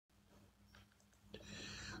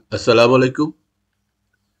আসসালামু আলাইকুম।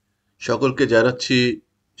 সকলকে জানাচ্ছি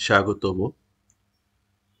স্বাগতম।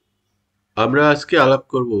 আমরা আজকে আলাপ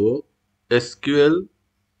করব এসকিউএল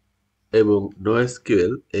এবং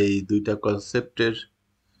নোএসকিউএল এই দুইটা কনসেপ্টের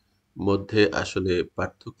মধ্যে আসলে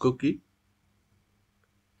পার্থক্য কি।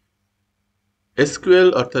 এসকিউএল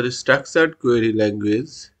অর্থাৎ স্ট্রাকচার্ড কোয়েরি ল্যাঙ্গুয়েজ,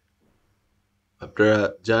 আপনারা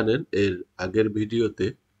জানেন এর আগের ভিডিওতে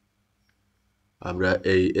আমরা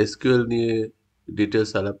এই এসকিউএল নিয়ে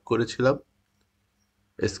ডিটেলস আলাপ করেছিলাম।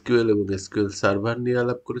 এসকিউএল এবং এসকিউএল সার্ভার নিয়ে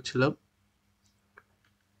আলাপ করেছিলাম।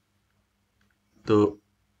 তো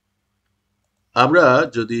আমরা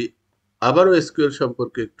যদি আবারও এসকিউএল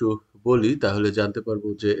সম্পর্কে একটু বলি তাহলে জানতে পারবো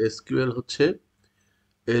যে এসকিউএল হচ্ছে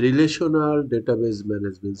রিলেশনাল ডেটাবেজ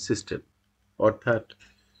ম্যানেজমেন্ট সিস্টেম, অর্থাৎ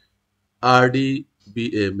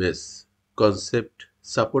আরডিবিএমএস কনসেপ্ট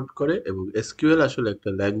সাপোর্ট করে, এবং এসকিউএল আসলে একটা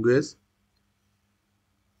ল্যাঙ্গুয়েজ,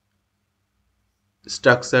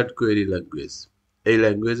 স্ট্রাকচার্ড কোয়েরি ল্যাঙ্গুয়েজ। এই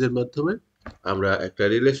ল্যাঙ্গুয়েজের মাধ্যমে আমরা একটা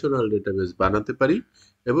রিলেশনাল ডেটাবেজ বানাতে পারি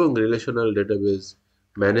এবং রিলেশনাল ডেটাবেজ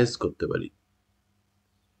ম্যানেজ করতে পারি।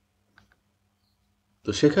 তো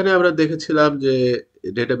সেখানে আমরা দেখেছিলাম যে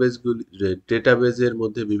ডেটাবেজের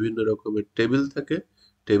মধ্যে বিভিন্ন রকমের টেবিল থাকে।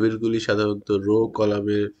 টেবিলগুলি সাধারণত রো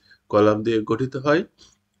কলাম দিয়ে গঠিত হয়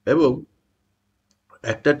এবং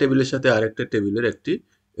একটা টেবিলের সাথে আরেকটা টেবিলের একটি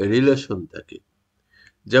রিলেশন থাকে।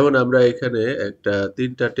 যেমন আমরা এখানে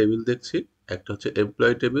তিনটা টেবিল দেখছি। একটা হচ্ছে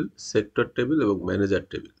এমপ্লয়ি টেবিল, সেক্টর টেবিল এবং ম্যানেজার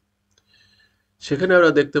টেবিল। সেখানে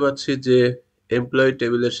আমরা দেখতে পাচ্ছি যে এমপ্লয়ি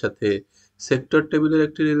টেবিলের সাথে সেক্টর টেবিলের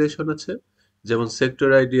একটি রিলেশন আছে। যেমন সেক্টর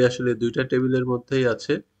আইডি আসলে দুইটা টেবিলের মধ্যেই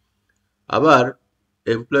আছে। আবার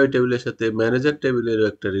এমপ্লয়ি টেবিলের সাথে ম্যানেজার টেবিলের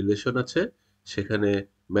একটা রিলেশন আছে। সেখানে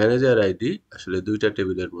ম্যানেজার আইডি আসলে দুইটা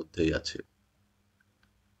টেবিলের মধ্যেই আছে।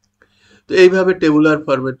 তো এইভাবে টেবুলার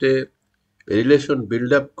ফরম্যাটে রিলেশন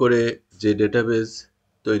বিল্ড আপ করে যে ডেটাবেজ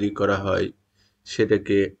তৈরি করা হয়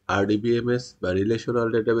সেটাকে আরডিবিএমএস বা রিলেশনাল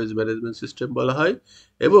ডেটাবেজ ম্যানেজমেন্ট সিস্টেম বলা হয়,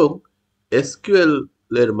 এবং এসকিউএল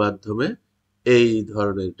এর মাধ্যমে এই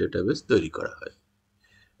ধরনের ডেটাবেজ তৈরি করা হয়।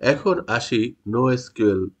 এখন আসি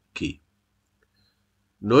নোএসকিউএল কি।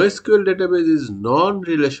 NoSQL database is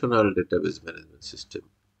non-relational database management system.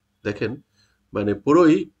 দেখেন, মানে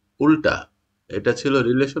পুরোই উল্টা। এটা ছিল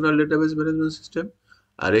রিলেশনাল ডেটাবেজ ম্যানেজমেন্ট সিস্টেম,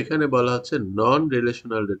 আর এখানে বলা হচ্ছে নন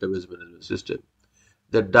relational database management system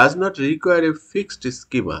that does not require a fixed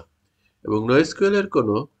schema. এবং NoSQL এর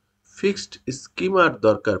কোনো ফিক্সড স্কিমার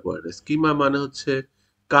দরকার পড়ে না। স্কিমা মানে হচ্ছে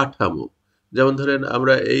কাঠামো। যেমন ধরেন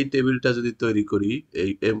আমরা এই টেবিলটা যদি তৈরি করি,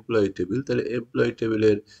 এই এমপ্লয়ি টেবিল, তাহলে এমপ্লয়ি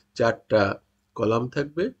টেবিলের 4টা কলাম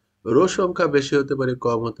থাকবে। রো সংখ্যা বেশি হতে পারে,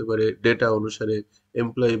 কম হতে পারে, ডেটা অনুসারে।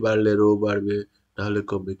 এমপ্লয়ি বাড়লে রো বাড়বে, নাহলে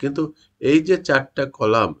কমবে। কিন্তু এই যে 4টা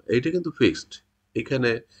কলাম, এইটা কিন্তু ফিক্সড।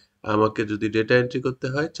 এখানে আমাকে যদি ডেটা এন্ট্রি করতে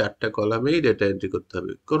হয় 4টা কলামেই ডেটা এন্ট্রি করতে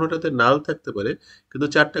হবে। কোনোটাতে নাল থাকতে পারে, কিন্তু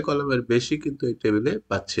 4টা কলামের বেশি কিন্তু এই টেবিলে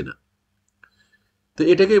পাচ্ছি না। তো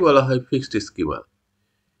এটাকেই বলা হয় fixed schema.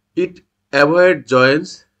 It avoid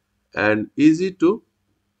Joints and easy to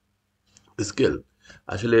scale.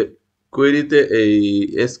 আসলে কোয়েরিতে এই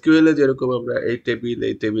এসকিউএল এ যেরকম আমরা এই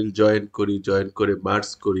টেবিল জয়েন করে মার্জ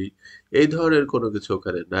করি, এই ধরনের কোনো কিছু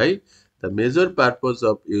ওখানে নাই। The major purpose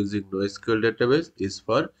of using নোএসকিউএল database is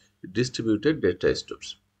for distributed data stores.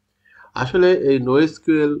 আসলে এই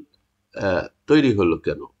নোএসকিউএল তৈরি হলো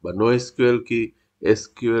কেন, বা নোএসকিউএল কি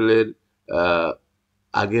এসকিউএল এর আহ,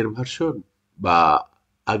 আগের ভার্সন বা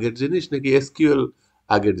আগের জিনিস, নাকি এসকিউএল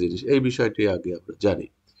আগের জিনিস, এই বিষয়টি আগে আমরা জানি।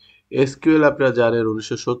 এসকিউএল আপনারা জানেন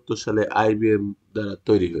 1970 সালে আইবিএম দ্বারা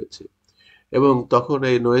তৈরি হয়েছে, এবং তখন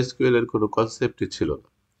এই নোএসকিউএল এর কোনো কনসেপ্টই ছিল না।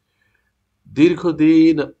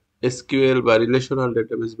 দীর্ঘদিন এসকিউএল বা রিলেশনাল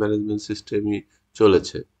ডেটাবেস ম্যানেজমেন্ট সিস্টেমই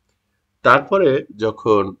চলেছে। তারপরে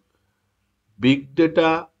যখন বিগ ডেটা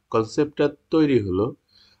কনসেপ্টটা তৈরি হলো,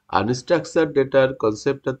 আনস্ট্রাকচার ডেটার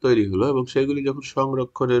কনসেপ্টটা তৈরি হলো, এবং সেগুলি যখন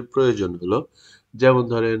সংরক্ষণের প্রয়োজন হলো, যেমন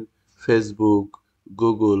ধরেন ফেসবুক,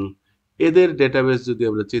 গুগল, এদের ডেটাবেস যদি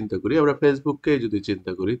আমরা চিন্তা করি, আমরা ফেসবুককেই যদি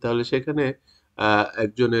চিন্তা করি, তাহলে সেখানে আহ,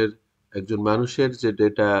 একজনের একজন মানুষের যে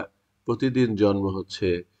ডেটা প্রতিদিন জন্ম হচ্ছে,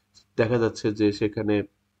 দেখা যাচ্ছে যে সেখানে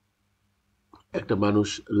একটা মানুষ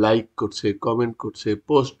লাইক করছে, কমেন্ট করছে,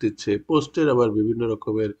 পোস্ট দিচ্ছে। পোস্টের আবার বিভিন্ন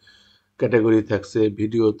রকমের ক্যাটাগরি থাকছে,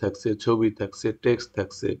 ভিডিও থাকছে, ছবি থাকছে, টেক্সট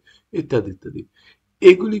থাকছে, ইত্যাদি ইত্যাদি।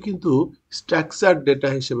 এগুলি কিন্তু স্ট্রাকচার ডেটা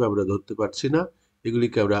হিসেবে আমরা ধরতে পারছি না,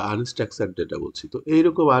 এগুলিকে আমরা আনস্ট্রাকচার ডেটা বলছি। তো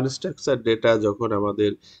এইরকম আনস্ট্রাকচার ডেটা যখন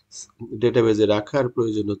আমাদের ডেটাবেজে রাখার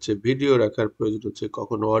প্রয়োজন হচ্ছে, ভিডিও রাখার প্রয়োজন হচ্ছে,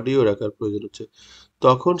 কখনো অডিও রাখার প্রয়োজন হচ্ছে,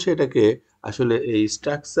 তখন সেটাকে আসলে এই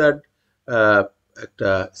স্ট্রাকচার্ড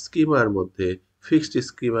একটা স্কিমার মধ্যে, ফিক্সড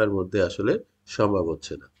স্কিমার মধ্যে আসলে সম্ভব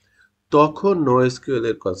হচ্ছে না। তখন NoSQL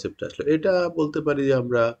এর কনসেপ্ট আসলো। এটা বলতে পারি যে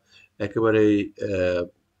আমরা একেবারেই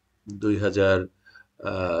 ২০০০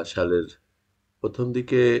 সালের প্রথম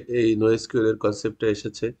দিকে এই NoSQL এর কনসেপ্টটা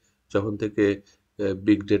এসেছে। যখন থেকে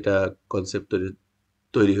বিগ ডেটা কনসেপ্ট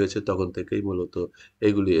তৈরি হয়েছে তখন থেকেই মূলত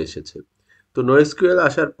এগুলি এসেছে। তো NoSQL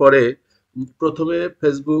আসার পরে প্রথমে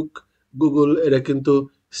ফেসবুক, গুগল এরা কিন্তু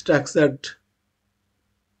স্ট্রাকচারড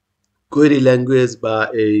কোয়েরি ল্যাঙ্গুয়েজ বা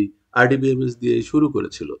এই আরডিবিএমএস দিয়ে শুরু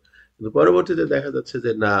করেছিল, কিন্তু পরবর্তীতে দেখা যাচ্ছে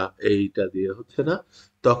যে না, এইটা দিয়ে হচ্ছে না।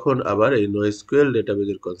 তখন আবার এই NoSQL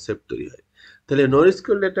ডেটাবেজের কনসেপ্ট তৈরি হয়। তাহলে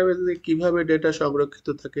NoSQL ডেটাবেজে কিভাবে ডেটা সংরক্ষিত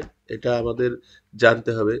থাকে এটা আমাদের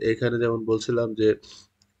জানতে হবে। এখানে যেমন বলছিলাম যে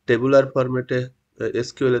টেবুলার ফরম্যাটে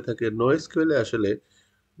এসকিউএল এ থাকে, NoSQL এ আসলে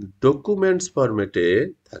ডকুমেন্টস ফরম্যাটে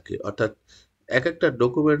থাকে। অর্থাৎ এক একটা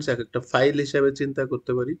ডকুমেন্টস এক একটা ফাইল হিসাবে চিন্তা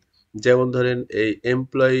করতে পারি। যেমন ধরেন এই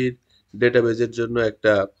এমপ্লয়ির ডেটাবেজের জন্য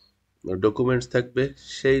একটা ডকুমেন্টস থাকবে।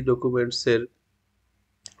 সেই ডকুমেন্টসের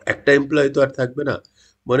একটা এমপ্লয়ি তো আর থাকবে না।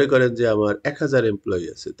 মনে করেন যে আমার ১,০০০ এমপ্লয়ি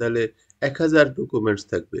আছে, তাহলে ১,০০০ ডকুমেন্টস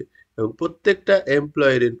থাকবে এবং প্রত্যেকটা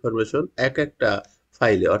এমপ্লয়ের ইনফরমেশন এক একটা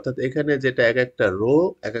ফাইলে। অর্থাৎ এখানে যেটা এক একটা রো,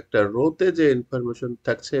 এক একটা রোতে যে ইনফরমেশন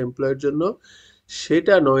থাকছে এমপ্লয়ের জন্য,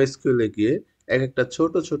 সেটা NoSQL-এ গিয়ে এক একটা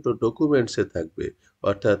ছোট ছোট ডকুমেন্টসে থাকবে।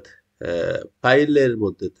 অর্থাৎ ফাইলের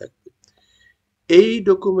মধ্যে থাকবে। এই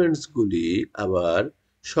ডকুমেন্টসগুলি আবার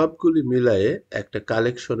সবগুলি মিলায়ে একটা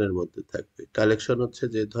কালেকশনের মধ্যে থাকবে। কালেকশন হচ্ছে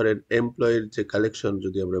যে ধরেন এমপ্লয়ির যে কালেকশন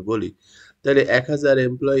যদি আমরা বলি, তাহলে ১,০০০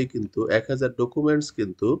 এমপ্লয়ি কিন্তু ১,০০০ ডকুমেন্টস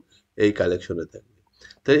কিন্তু এই কালেকশনে থাকবে।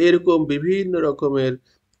 তাহলে এরকম বিভিন্ন রকমের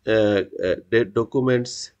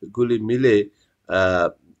ডকুমেন্টস গুলি মিলে আহ,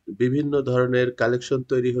 বিভিন্ন ধরনের কালেকশন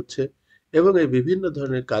তৈরি হচ্ছে এবং এই বিভিন্ন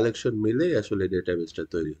ধরনের কালেকশন মিলেই আসলে ডেটাবেসটা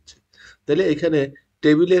তৈরি হচ্ছে। তাহলে এখানে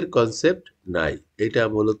টেবিলের কনসেপ্ট নাই। এটা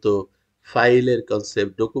মূলত ফাইলের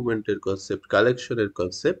কনসেপ্ট, ডকুমেন্টের কনসেপ্ট, কালেকশনের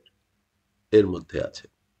কনসেপ্ট এর মধ্যে আছে।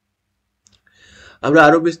 আমরা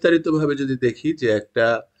আরো বিস্তারিতভাবে যদি দেখি যে একটা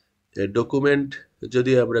ডকুমেন্ট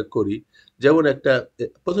যদি আমরা করি, যেমন একটা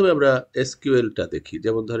প্রথমে আমরা এসকিউএলটা দেখি।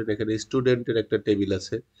 যেমন ধরেন এখানে স্টুডেন্টের একটা টেবিল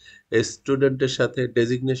আছে, স্টুডেন্টের সাথে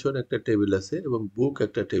ডেজিগনেশন একটা টেবিল আছে এবং বুক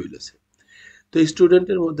একটা টেবিল আছে। তো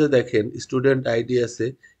স্টুডেন্টের মধ্যে দেখেন স্টুডেন্ট আইডি আছে,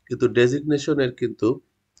 কিন্তু ডেজিগনেশনের কিন্তু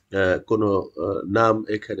কোনো নাম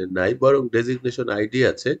এখানে নাই, বরং ডেজিগনেশন আইডি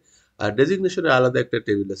আছে। আর ডেজিগনেশনের আলাদা একটা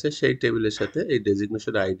টেবিল আছে, সেই টেবিলের সাথে এই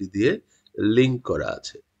ডেজিগনেশন আইডি দিয়ে লিঙ্ক করা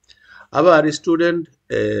আছে। আবার স্টুডেন্ট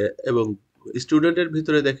এবং স্টুডেন্টের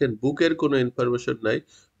ভিতরে দেখেন বুকের কোনো ইনফরমেশন নাই,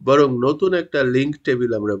 বরং নতুন একটা লিঙ্ক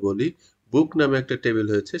টেবিল আমরা বলি, বুক নামে একটা টেবিল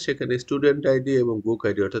হয়েছে। সেখানে স্টুডেন্ট আইডি এবং বুক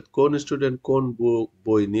আইডি, অর্থাৎ কোন স্টুডেন্ট কোন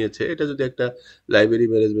বই নিয়েছে, এটা যদি একটা লাইব্রেরি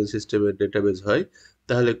ম্যানেজমেন্ট সিস্টেমের ডেটাবেজ হয়,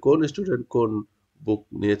 তাহলে কোন স্টুডেন্ট কোন বুক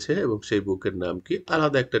নিয়েছে এবং সেই বুকের নাম কি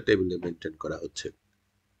আলাদা একটা টেবিলে মেনটেন করা হচ্ছে।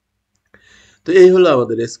 তো এই হলো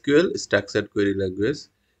আমাদের এসকিউএল, স্ট্রাকচারড কোয়েরি ল্যাঙ্গুয়েজ।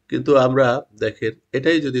 কিন্তু আমরা দেখেন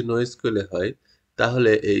এটাই যদি NoSQL এ হয়,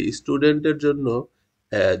 তাহলে এই স্টুডেন্টের জন্য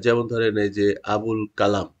যেমন ধরেন এই যে আবুল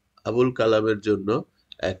কালাম, আবুল কালামের জন্য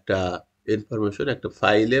একটা ইনফরমেশন একটা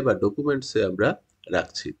ফাইলে বা ডকুমেন্টসে আমরা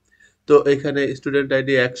রাখছি। তো এখানে student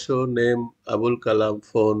ID ১০০, name Abul Kalam,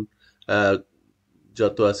 phone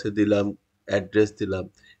যত আছে দিলাম, অ্যাড্রেস দিলাম।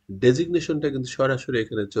 ডেজিগনেশনটা কিন্তু সরাসরি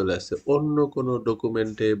এখানে চলে আসছে, অন্য কোনো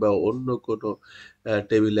ডকুমেন্টে বা অন্য কোনো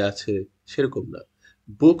টেবিলে আছে সেরকম না।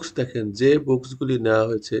 বুকস দেখেন, যে বুকসগুলি নেওয়া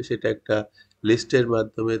হয়েছে সেটা একটা লিস্টের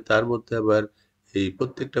মাধ্যমে, তার মধ্যে আবার এই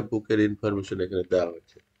প্রত্যেকটা বুকের ইনফরমেশন এখানে দেওয়া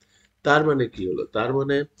হয়েছে। তার মানে কি হলো? তার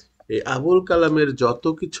মানে এই আবুল কালামের যত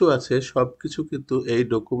কিছু আছে সবকিছু কিন্তু এই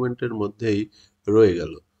ডকুমেন্টের মধ্যেই রয়ে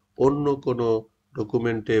গেল। অন্য কোনো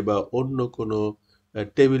ডকুমেন্টে বা অন্য কোনো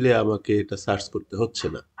টেবিলে আমাকে এটা সার্চ করতে হচ্ছে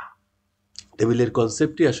না। টেবিলের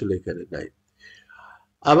কনসেপ্টই আসলে এখানে নাই।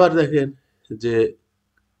 আবার দেখেন যে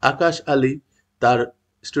আকাশ আলী, তার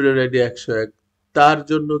স্টুডেন্ট আইডি ১০১, তার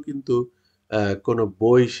জন্য কিন্তু কোনো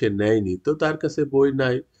বই সে নেয়নি, তো তার কাছে বই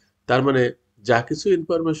নাই। তার মানে যা কিছু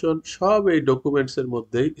ইনফরমেশন সব এই ডকুমেন্টস এর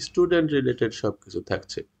মধ্যেই স্টুডেন্ট রিলেটেড সবকিছু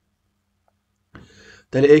থাকছে।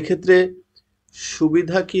 তাহলে এই ক্ষেত্রে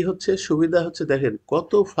সুবিধা কি হচ্ছে? সুবিধা হচ্ছে দেখেন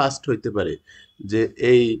কত ফাস্ট হইতে পারে যে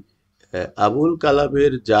এই আবুল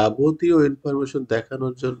কালামের যাবতীয় ইনফরমেশন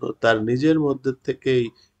দেখানোর জন্য তার নিজের মধ্যে থেকেই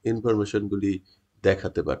ইনফরমেশনগুলি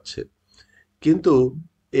দেখাতে পারছে। কিন্তু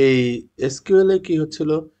এই এসকিউএল এ কি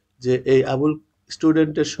হচ্ছিল যে এই আবুল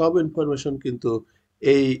স্টুডেন্টের সব ইনফরমেশন কিন্তু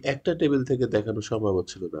এই একটা টেবিল থেকে দেখানো সম্ভব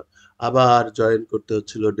হচ্ছিল না। আবার জয়েন করতে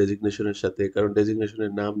হচ্ছিল ডেজিগনেশনের সাথে, কারণ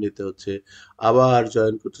ডেজিগনেশনের নাম নিতে হচ্ছে। আবার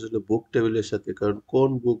জয়েন করতে হচ্ছিল বুক টেবিলের সাথে, কারণ কোন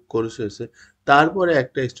বুক কোন হয়েছে। তারপরে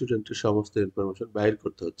একটা স্টুডেন্টের সমস্ত ইনফরমেশন বাইর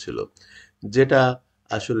করতে হচ্ছিল, যেটা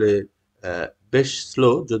আসলে বেশ স্লো।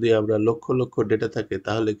 যদি আমরা লক্ষ লক্ষ ডেটা থাকে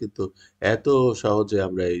তাহলে কিন্তু এত সহজে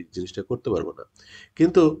আমরা এই জিনিসটা করতে পারবো না।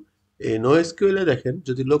 কিন্তু এই NoSQL এ দেখেন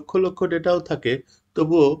যদি লক্ষ লক্ষ ডেটাও থাকে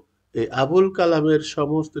তবুও এই আবুল কালামের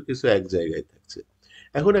সমস্ত কিছু এক জায়গায় থাকছে।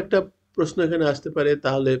 এখন একটা প্রশ্ন এখানে আসতে পারে,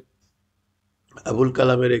 তাহলে আবুল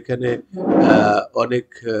কালামের এখানে অনেক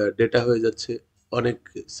ডেটা হয়ে যাচ্ছে, অনেক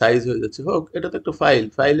সাইজ হয়ে যাচ্ছে, হোক, এটা তো একটা ফাইল,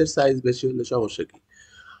 ফাইলের সাইজ বেশি হলে সমস্যা কি?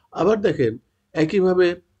 আবার দেখেন একইভাবে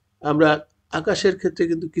আমরা আকাশের ক্ষেত্রে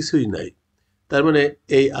কিন্তু কিছুই নাই। তার মানে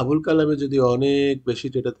এই আবুল কালামে যদি অনেক বেশি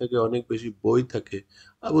ডেটা থাকে, অনেক বেশি বই থাকে,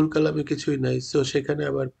 আবুল কালামে কিছুই নাই, সো সেখানে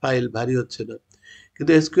আবার ফাইল ভারী হচ্ছে না।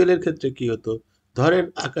 কিন্তু এসকিউএল এর ক্ষেত্রে কি হতো, ধরেন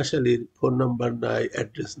আকাশ আলীর ফোন নাম্বার নাই,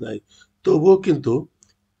 অ্যাড্রেস নাই, তবুও কিন্তু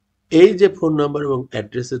এই যে ফোন নাম্বার এবং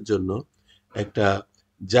অ্যাড্রেসের জন্য একটা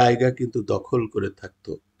জায়গা কিন্তু দখল করে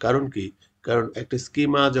থাকতো। কারণ কি? কারণ একটা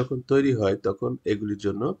স্কিমা যখন তৈরি হয় তখন এগুলির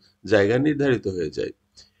জন্য জায়গা নির্ধারিত হয়ে যায়।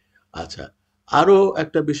 আচ্ছা, আরো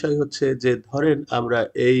একটা বিষয় হচ্ছে যে ধরেন আমরা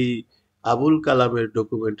এই আবুল কালামের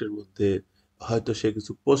ডকুমেন্টের মধ্যে হয়তো সে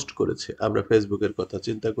কিছু পোস্ট করেছে, আমরা ফেসবুকের কথা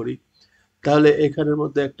চিন্তা করি, তাহলে এখানের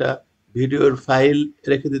মধ্যে একটা ভিডিওর ফাইল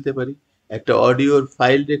রেখে দিতে পারি, একটা অডিওর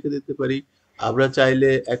ফাইল রেখে দিতে পারি, আমরা চাইলে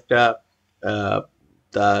একটা আহ,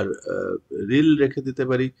 তার রিল রেখে দিতে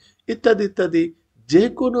পারি, ইত্যাদি ইত্যাদি। যে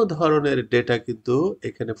কোনো ধরনের ডেটা কিন্তু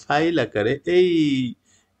এখানে ফাইল আকারে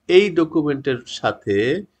এই ডকুমেন্টের সাথে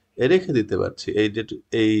রেখে দিতে পারছি।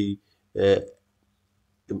 এই আহ,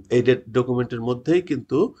 এই ডকুমেন্টের মধ্যেই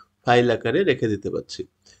কিন্তু ফাইল আকারে রেখে দিতে পারছি।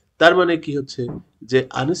 তার মানে কি হচ্ছে যে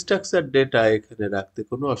আনস্ট্রাকচার ডেটা এখানে রাখতে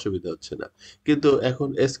কোনো অসুবিধা হচ্ছে না। কিন্তু এখন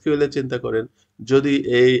এসকিউএল এ চিন্তা করেন, যদি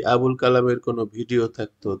এই আবুল কালামের কোনো ভিডিও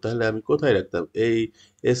থাকতো তাহলে আমি কোথায় রাখতাম? এই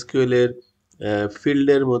এসকিউএল এর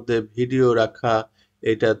ফিল্ডের মধ্যে ভিডিও রাখা,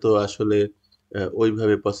 এটা তো আসলে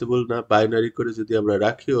ওইভাবে পসিবল না। বাইনারি করে যদি আমরা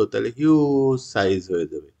রাখিও তাহলে হিউজ সাইজ হয়ে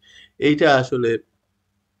যাবে। এইটা আসলে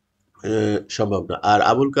সম্ভব না। আর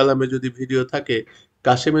আবুল কালামে যদি ভিডিও থাকে,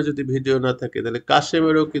 কাশেমে যদি ভিডিও না থাকে, তাহলে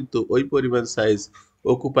কাশেমেরও কিন্তু ওই পরিমাণ সাইজ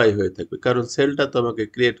অকুপাই হয়ে থাকবে, কারণ সেলটা তো আমাকে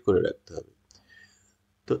ক্রিয়েট করে রাখতে হবে।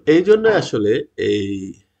 তো এই জন্য আসলে এই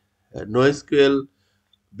নোএসকিউএল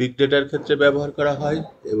বিগ ডেটার ক্ষেত্রে ব্যবহার করা হয়,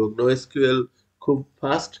 এবং নোএসকিউএল খুব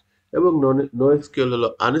ফাস্ট, এবং নোএসকিউএল হলো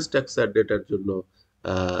আনস্ট্রাকচার ডেটার জন্য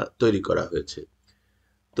তৈরি করা হয়েছে।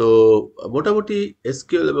 তো মোটামুটি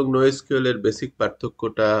এসকিউএল এবং নোএসকিউএল এর বেসিক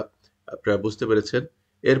পার্থক্যটা আপনারা বুঝতে পেরেছেন।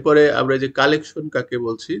 এরপরে আমরা এই যে কালেকশন কাকে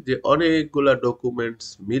বলছি, যে অনেকগুলা ডকুমেন্টস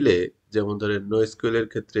মিলে, যেমন ধরেন নোএসকিউএল এর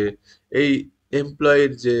ক্ষেত্রে এই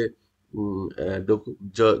এমপ্লয়ের যে উম, আহ, ডকু-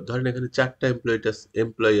 ধরেন এখানে 4টা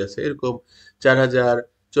এমপ্লয়ি আছে, এরকম 4,000,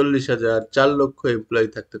 40,000, 4 লক্ষ এমপ্লয়ি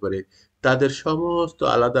থাকতে পারে। তাদের সমস্ত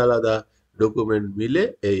আলাদা আলাদা ডকুমেন্ট মিলে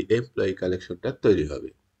এই এমপ্লয়ি কালেকশনটা তৈরি হবে।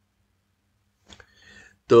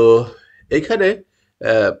 তো এইখানে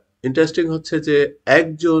ইন্টারেস্টিং হচ্ছে যে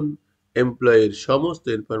একজন এমপ্লয়ির সমস্ত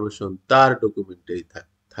ইনফরমেশন তার ডকুমেন্টেই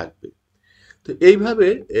থাকবে। তো এইভাবে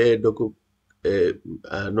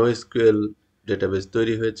নোএসকিউএল ডেটাবেস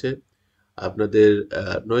তৈরি হয়েছে। আপনাদের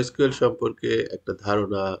নোএসকিউএল সম্পর্কে একটা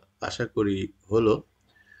ধারণা আশা করি হলো।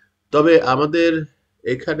 তবে আমাদের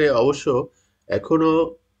এখানে অবশ্য এখনো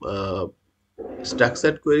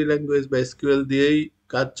স্ট্রাকচার্ড কোয়েরি ল্যাঙ্গুয়েজ বা এসকিউএল দিয়েই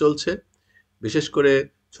কাজ চলছে। বিশেষ করে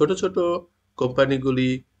ছোট ছোট কোম্পানিগুলি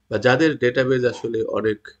বা যাদের ডেটাবেজ আসলে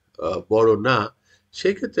অনেক বড় না,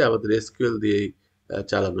 সেই ক্ষেত্রে আমাদের এসকিউএল দিয়েই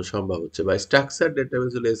চালানো সম্ভব হচ্ছে, বা স্ট্রাকচার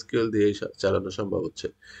ডেটাবেজ হলে এসকিউএল দিয়েই চালানো সম্ভব হচ্ছে।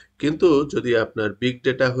 কিন্তু যদি আপনার বিগ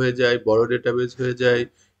ডেটা হয়ে যায়, বড় ডেটাবেজ হয়ে যায়,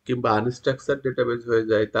 কিংবা আনস্ট্রাকচার ডেটাবেজ হয়ে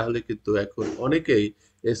যায়, তাহলে কিন্তু এখন অনেকেই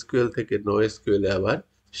এসকিউএল থেকে নো এসকিউএল এ আবার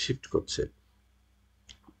শিফট করছে।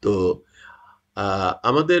 তো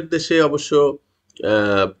আমাদের দেশে অবশ্য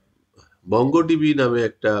আহ, মঙ্গোডিবি নামে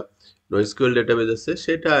একটা নয়স্কুয়েল ডেটাবেজ আছে,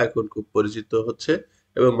 সেটা এখন খুব পরিচিত হচ্ছে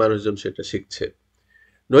এবং মানুষজন সেটা শিখছে।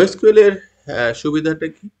 নয়স্কুয়েল এর সুবিধাটা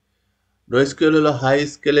কি? নয়স্কুয়েল হলো হাই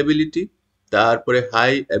স্কেলেবিলিটি, তারপরে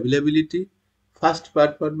হাই অ্যাভেলেবিলিটি, ফাস্ট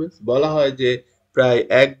পারফরমেন্স। বলা হয় যে প্রায়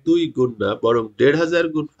 1-2 গুণ না, বরং 1,500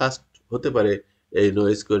 গুণ ফাস্ট হতে পারে এই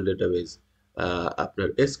নয়স্কুয়েল ডেটাবেজ আপনার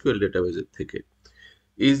এসকিউএল ডেটাবেজের থেকে।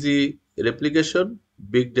 Easy replication,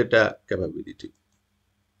 big data capability.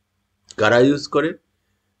 কারা ইউজ করে?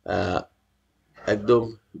 আহ, একদম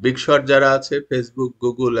বিগ শট যারা আছে, ফেসবুক,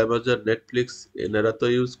 গুগল, অ্যামাজন, নেটফ্লিক্স, এনারা তো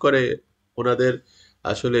ইউজ করে। ওনাদের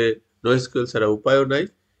আসলে নোএসকিউএল ছাড়া উপায়ও নাই।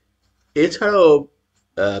 এছাড়াও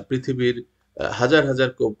পৃথিবীর হাজার হাজার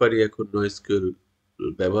কোম্পানি এখন নোএসকিউএল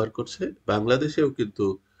ব্যবহার করছে। বাংলাদেশেও কিন্তু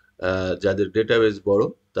যাদের ডেটাবেস বড়,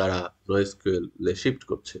 তারা নোএসকিউএল শিফট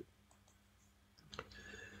করছে।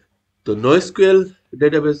 তো নোএসকিউএল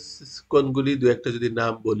ডেটাবেস কোনগুলি, দু একটা যদি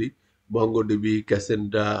নাম বলি: MongoDB,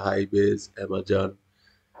 ক্যাসেন্ড্রা, হাইবেস, Amazon,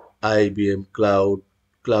 IBM cloud,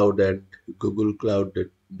 cloud and Google cloud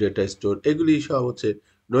data store, এগুলি সব হচ্ছে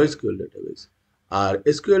নোএসকিউএল ডেটাবেজ। আর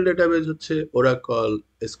এসকিউএল ডেটাবেজ হচ্ছে Oracle,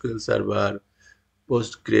 SQL server,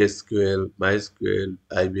 পোস্টগ্রেসকিউএল, MySQL,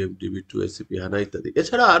 IBM ডিবি2, ACP হানা ইত্যাদি।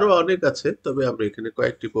 এছাড়া আরো অনেক আছে, তবে আমরা এখানে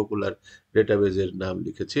কয়েকটি পপুলার ডেটাবেজের নাম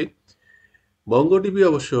লিখেছি। মঙ্গোডিবি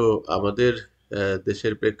অবশ্য আমাদের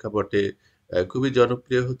দেশের প্রেক্ষাপটে খুবই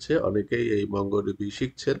জনপ্রিয় হচ্ছে, অনেকেই এই মঙ্গোডিবি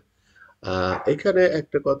শিখছেন। এখানে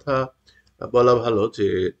একটা কথা বলা ভালো যে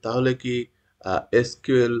তাহলে কি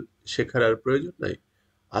এসকিউএল শেখার আর প্রয়োজন নাই?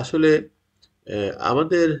 আসলে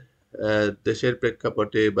আমাদের দেশের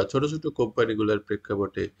প্রেক্ষাপটে বা ছোট ছোট কোম্পানিগুলোর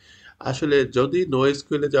প্রেক্ষাপটে আসলে যদি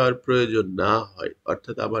নোএসকিউএল এ যাওয়ার প্রয়োজন না হয়,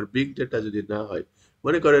 অর্থাৎ আমার বিগ ডেটা যদি না হয়,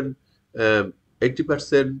 মনে করেন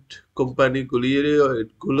 80%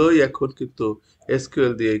 গুলোই এখন কিন্তু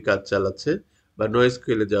এসকিউএল দিয়েই কাজ চালাচ্ছে, বা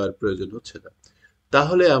নোএসকিউএল এ যাওয়ার প্রয়োজন হচ্ছে না।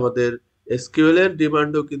 তাহলে আমাদের এসকিউএল এর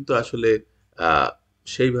ডিমান্ডও কিন্তু আসলে আহ,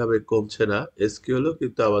 সেইভাবে কমছে না। এসকিউএলও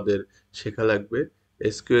কিন্তু আমাদের শেখা লাগবে।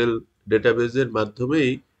 এসকিউএল ডেটাবেজের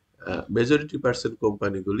মাধ্যমেই মেজরিটি পার্সেন্ট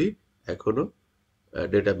কোম্পানিগুলি এখনো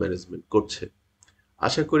ডেটা ম্যানেজমেন্ট করছে।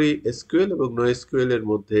 আশা করি এসকিউএল এবং নোএসকিউএল এর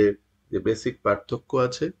মধ্যে যে বেসিক পার্থক্য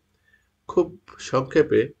আছে খুব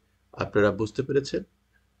সংক্ষেপে আপনারা বুঝতে পেরেছেন।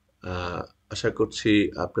 আহ, আশা করছি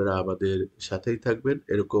আপনারা আমাদের সাথেই থাকবেন।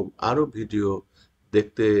 এরকম আরো ভিডিও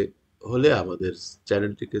দেখতে হলে আমাদের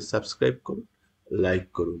চ্যানেলটিকে সাবস্ক্রাইব করুন, লাইক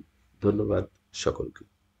করুন। ধন্যবাদ সকলকে।